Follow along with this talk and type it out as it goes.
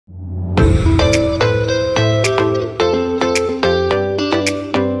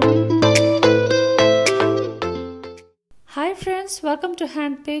welcome to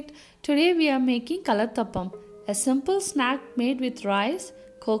Handpicked. Today we are making KALATHAPPam, a simple snack made with rice,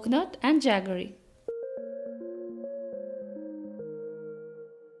 coconut and jaggery.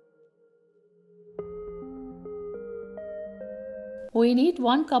 We need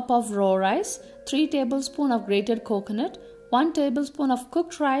 1 cup of raw rice, 3 tablespoons of grated coconut, 1 tablespoon of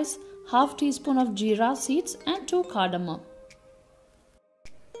cooked rice, half teaspoon of Jeera seeds and 2 cardamom.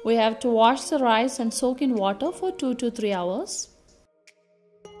 We have to wash the rice and soak in water for 2 to 3 hours.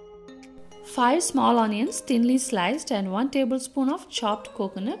 5 small onions thinly sliced and 1 tablespoon of chopped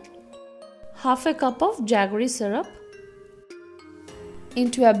coconut. Half a cup of jaggery syrup.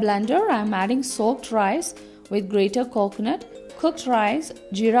 Into a blender I am adding soaked rice with grated coconut, cooked rice,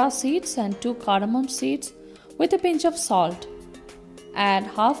 Jeera seeds and 2 cardamom seeds with a pinch of salt.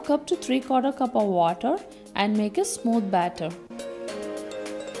 Add half cup to 3/4 cup of water and make a smooth batter.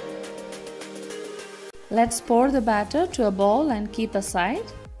 Let's pour the batter to a bowl and keep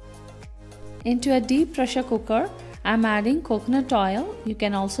aside. Into a deep pressure cooker, I am adding coconut oil. You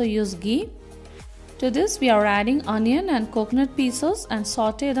can also use ghee. To this we are adding onion and coconut pieces and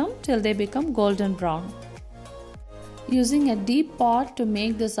saute them till they become golden brown. Using a deep pot to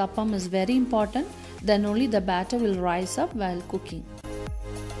make this appam is very important, then only the batter will rise up while cooking.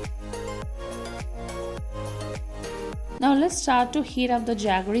 Now let's start to heat up the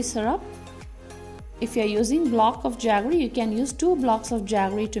jaggery syrup. If you are using block of jaggery, you can use 2 blocks of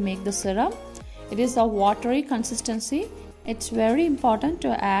jaggery to make the syrup. It is a watery consistency. It's very important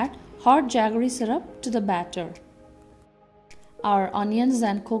to add hot jaggery syrup to the batter. Our onions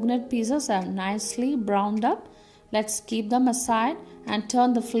and coconut pieces are nicely browned up. Let's keep them aside and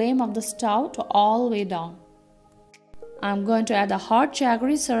turn the flame of the stove to all the way down. I'm going to add the hot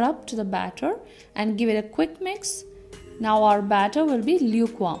jaggery syrup to the batter and give it a quick mix. Now our batter will be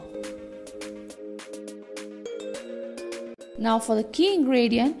lukewarm. Now for the key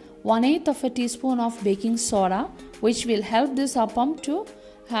ingredient, 1/8 of a teaspoon of baking soda, which will help this appam to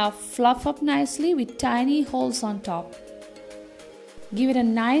have fluff up nicely with tiny holes on top. Give it a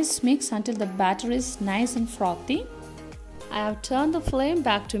nice mix until the batter is nice and frothy. I have turned the flame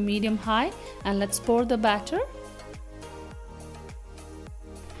back to medium high and let's pour the batter.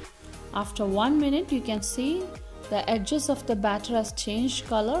 After 1 minute you can see the edges of the batter has changed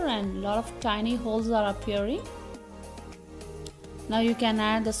color and a lot of tiny holes are appearing. Now you can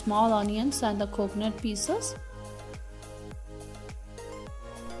add the small onions and the coconut pieces.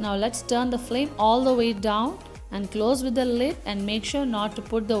 Now let's turn the flame all the way down and close with the lid and make sure not to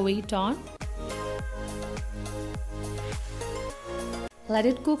put the weight on. Let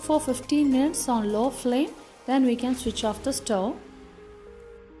it cook for 15 minutes on low flame, then we can switch off the stove.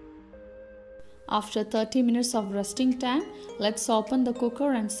 After 30 minutes of resting time, let's open the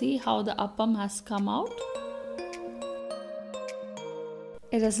cooker and see how the appam has come out.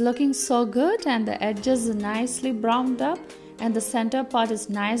 It is looking so good and the edges are nicely browned up and the center part is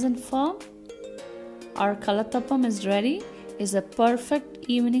nice and firm. Our KALATHAPPam is ready. It's a perfect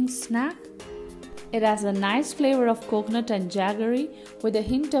evening snack. It has a nice flavor of coconut and jaggery with a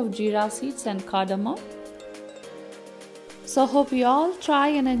hint of Jeera seeds and cardamom. So hope you all try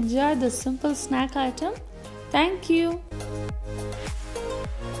and enjoy this simple snack item. Thank you.